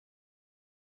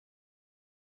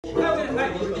こん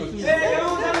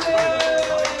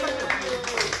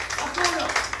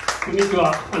にち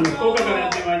は。福岡からや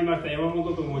ってまいりました山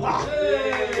本と申します。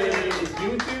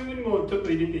YouTube にもちょっと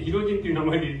入れてヒロジンという名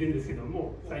前で入れてるんですけど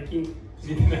も、最近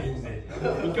入れてないんで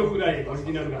2曲ぐらいオリ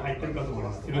ジナルが入ってるかと思い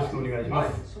ます。よろしくお願いし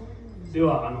ます。で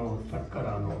はさっきか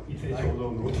ら伊勢正三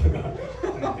の歌が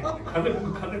風フ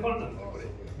ァンなんですよこれ。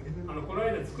この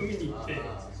間つくみに行って伊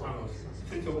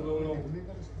勢正三の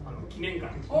記念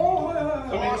館、それの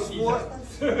T シャ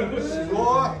ツすご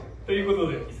いということ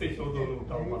で伊勢正三の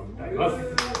歌をまず歌います。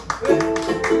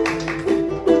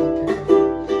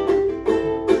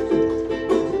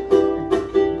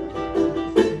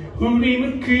振り向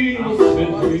きす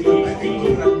ぎに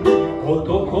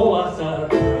男はさ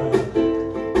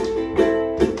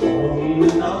女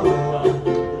は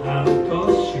半年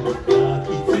泣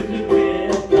き続け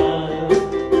た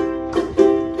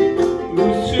薄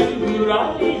暗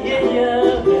い部屋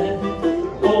で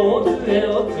頬杖を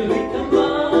ついたま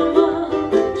ま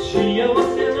幸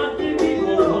せな日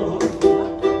々を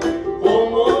思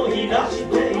い出し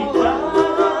ていた。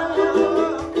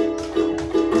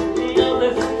なぜ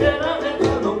捨てられた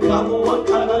のかもわか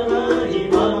らない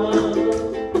まま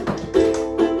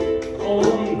女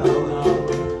は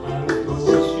半年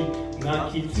泣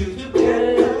き続け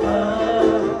た。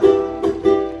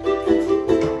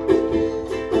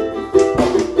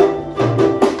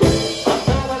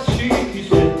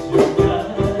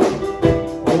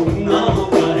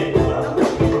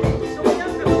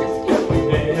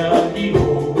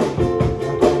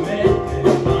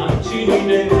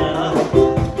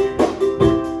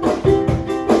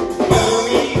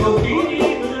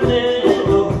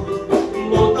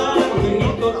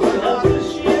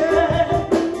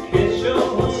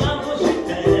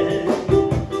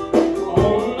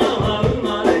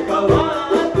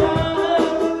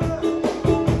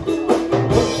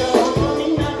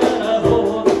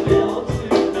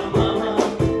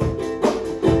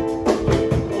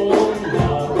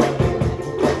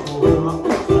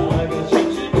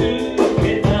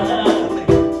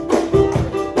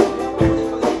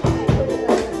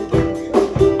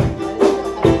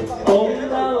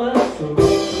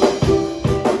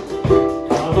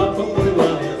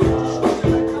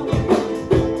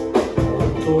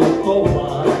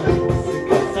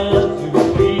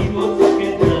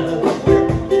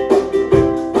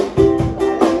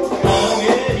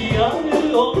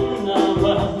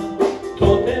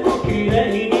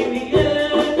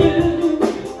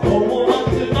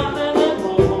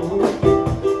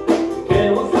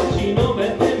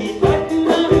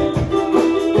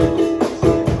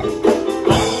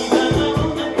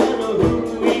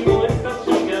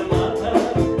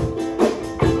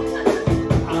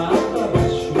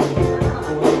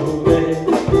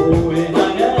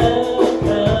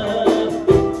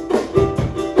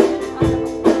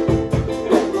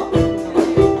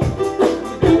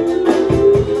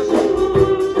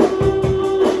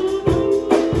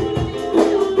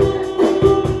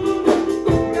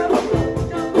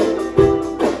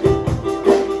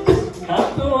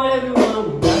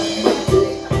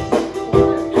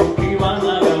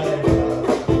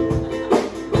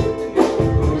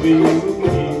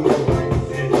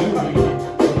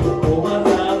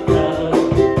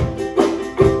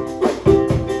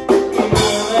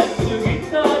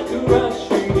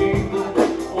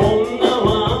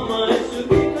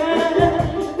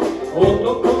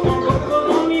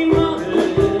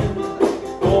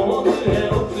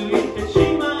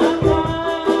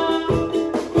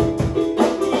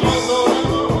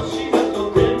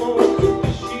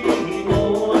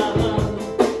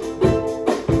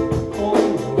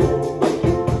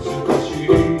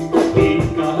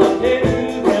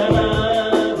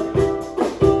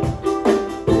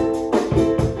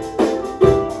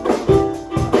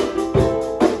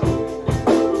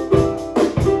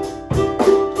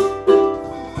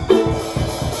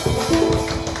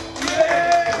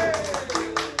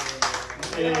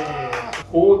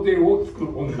大手をつく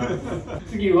女。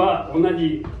次は同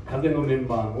じ風のメン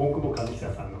バーの大久保一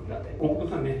久さんの歌で、大久保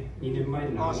さんね、2年前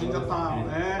に死んじゃった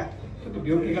ね。ちょっと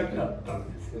病気がちだった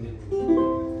んですよね。っ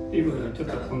ていうことで、ちょっ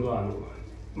と今度は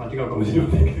間違うかもしれ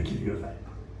ませんけど、聞いてください。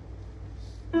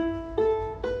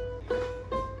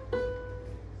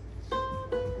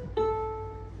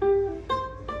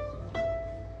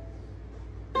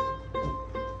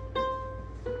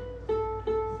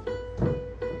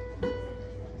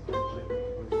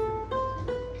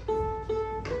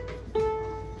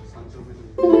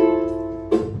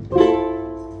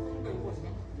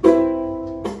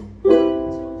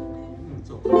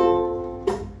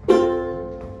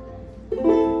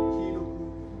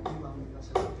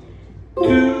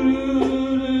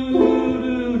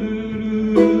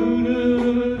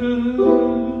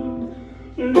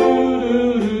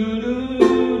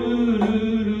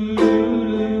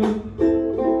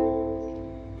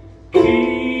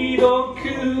よく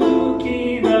刻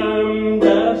んだ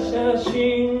写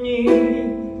真に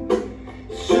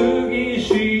杉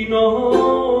石の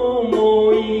思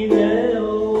い出を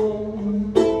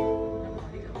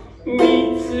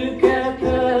見つけて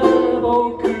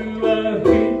僕は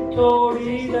一人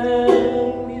で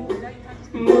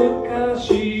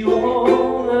昔を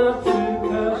懐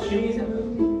かしむ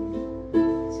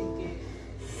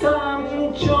三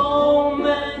丁目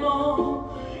の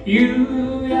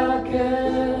夕焼け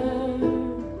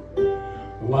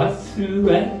忘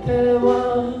れては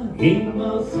いま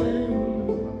せん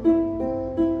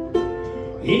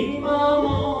今も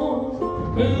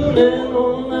胸の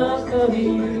中に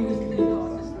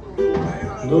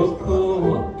残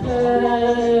って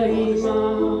いま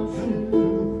す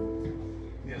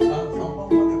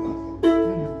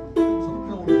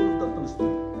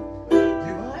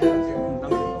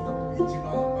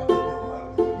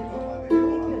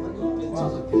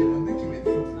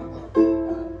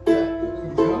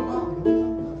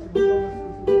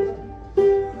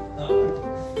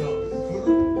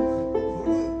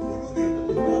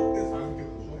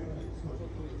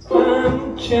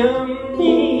ちゃん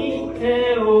に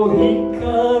手を引か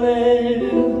れる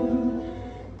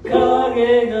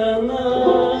影が長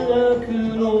く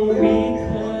伸びて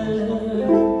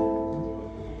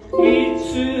いつ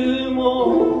も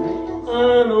あ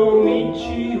の道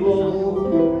を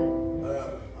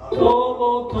とぼ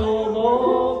とぼ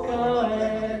帰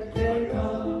ってた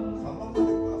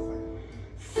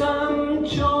三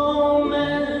丁目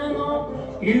の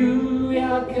夕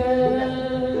焼け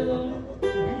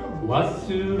忘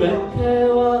れて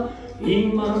はい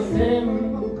ません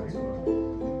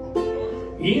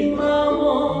今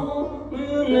も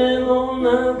胸の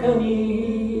中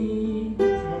に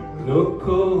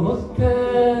残って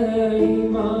い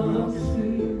ます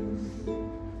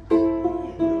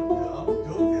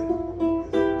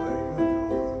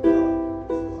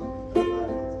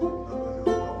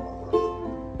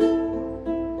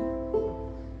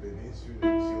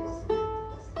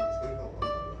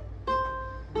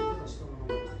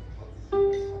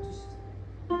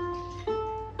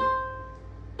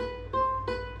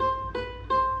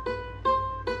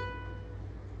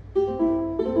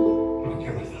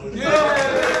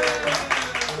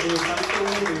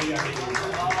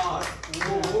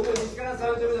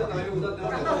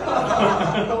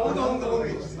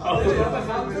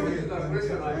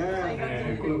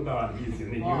この歌はいいですよ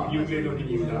ね。夕暮れ時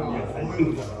に歌うには最高の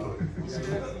歌だと。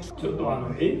ちょっと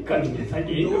演歌にね、最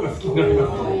近演歌が好きになりま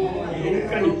して、演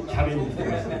歌にチャレンジしてま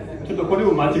して、ちょっとこれ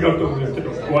も間違うと思うので、ち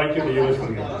ょっとご愛嬌でよろしくお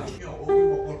願いします。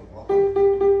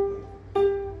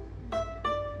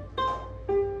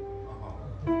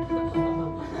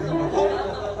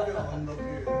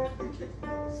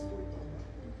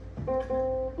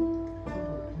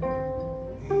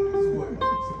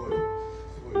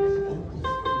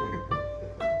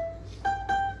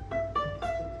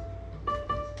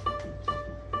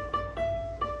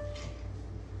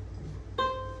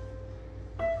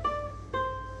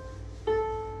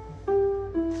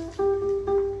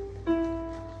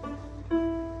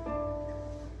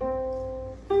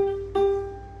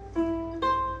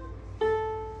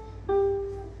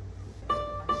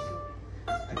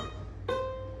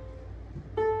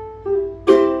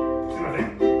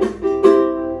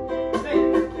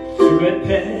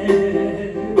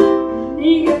逃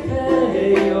げ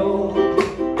てよ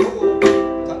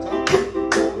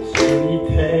過ぎ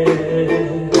て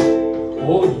お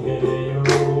いでよ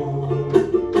夕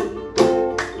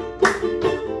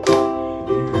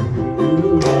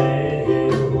暮れ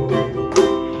の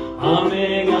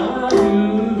雨が降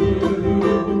る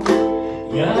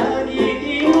矢切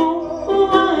の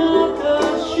渡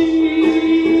し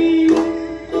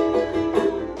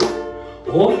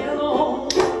親の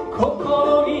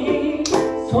心に背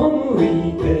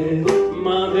いてま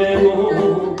でも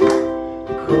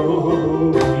恋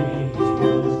生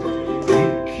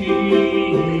き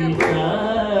た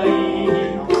い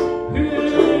二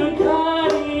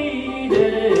人で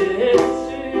す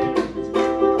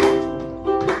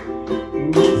見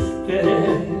捨て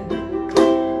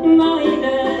ないで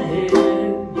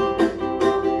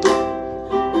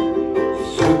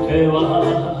捨ては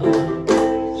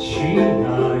しな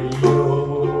いよ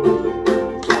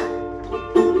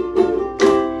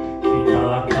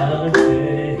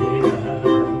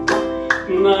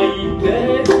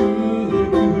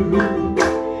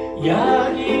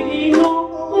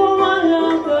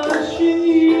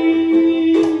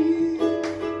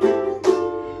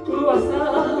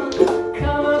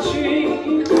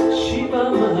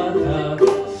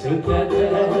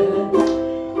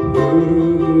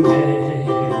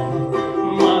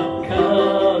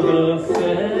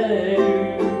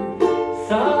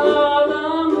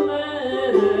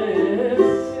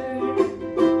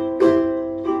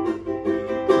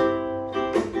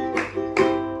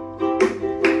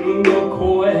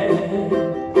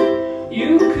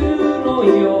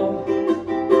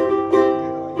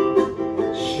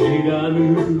がる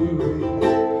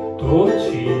土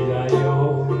地だよ。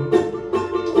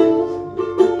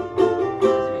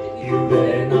揺れ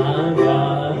なが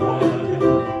ら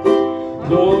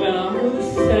動画む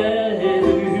せる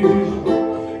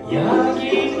矢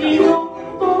切の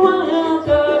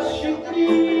渡し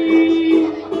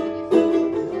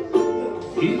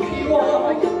息を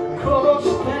殺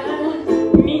して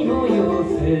身を寄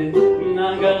せな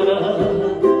がら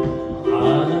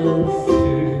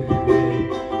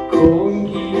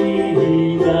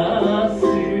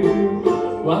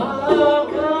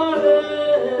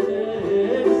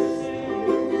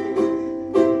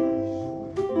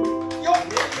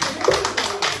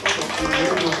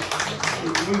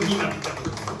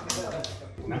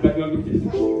中島みゆきです。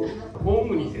ホー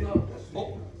ムにて。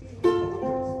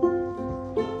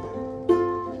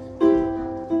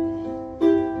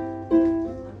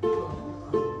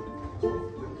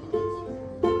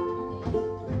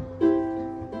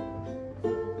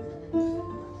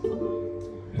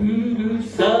ふる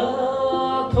さ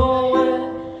とへ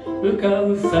向か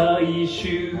う最終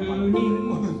に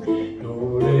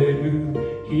乗れる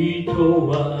人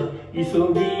は急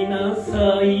ぎなさ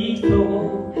いと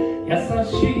優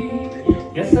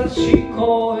しい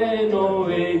声の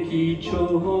駅長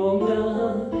が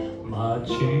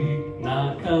街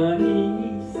中に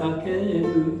叫ぶ。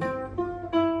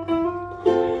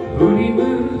振り向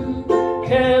け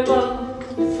ば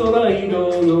空色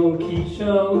の汽車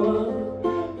は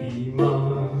今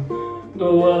ド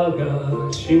アが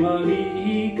閉まり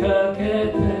かけ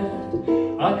て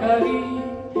明かり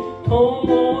灯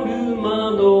る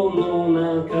窓の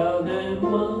中では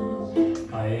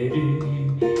帰り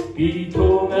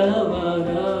人が笑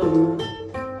う。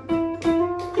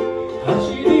走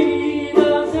り出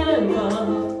せば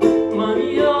間に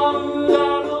合うだ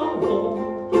ろ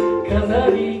う。飾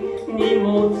り荷物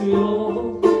を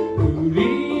振り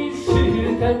捨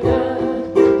てて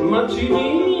街に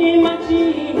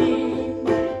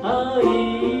挨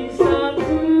拶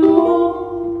を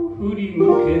振り向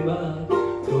けば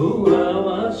ドアは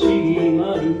閉ま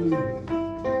る。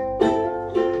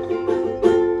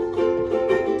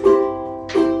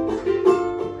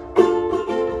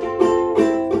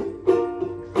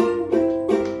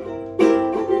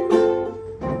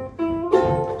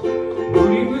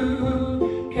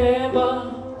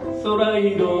空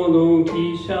色の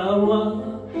汽車は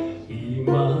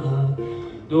今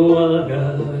ドアが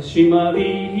閉ま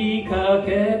りかけ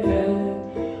て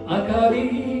明かり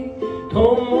灯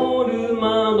る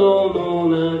窓の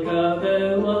中で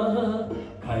は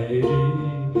帰り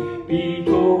人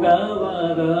が笑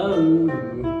う。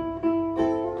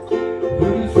ふ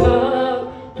るさ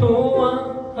とは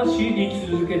走り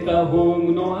続けたホー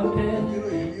ムのあて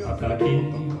叩き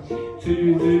続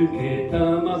けた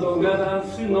窓ガラ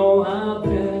スの果て、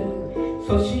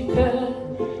そして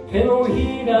手の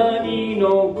ひらに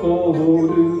残る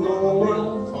のは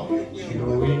白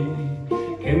い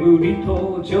煙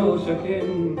と乗車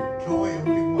券。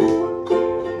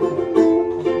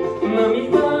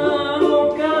涙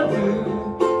の数、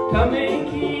ため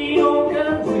息の数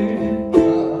変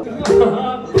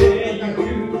ってゆく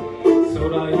空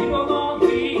色のク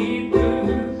リップ。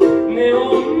ネオ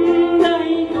ンラ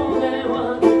イトでは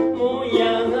もうや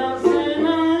がせ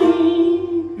ない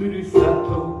ふるさと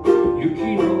行き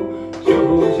の乗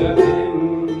車券。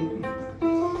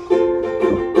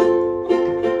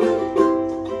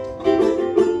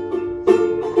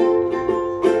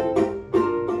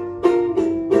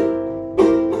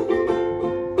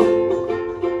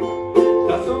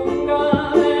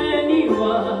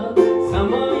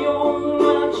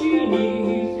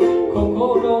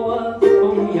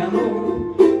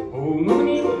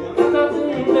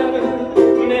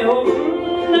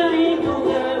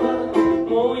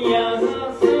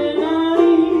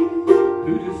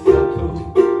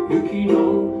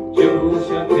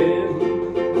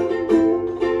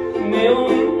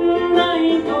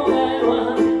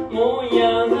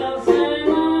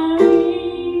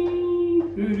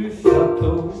ふるさと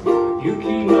行き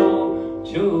の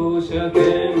乗車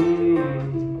券。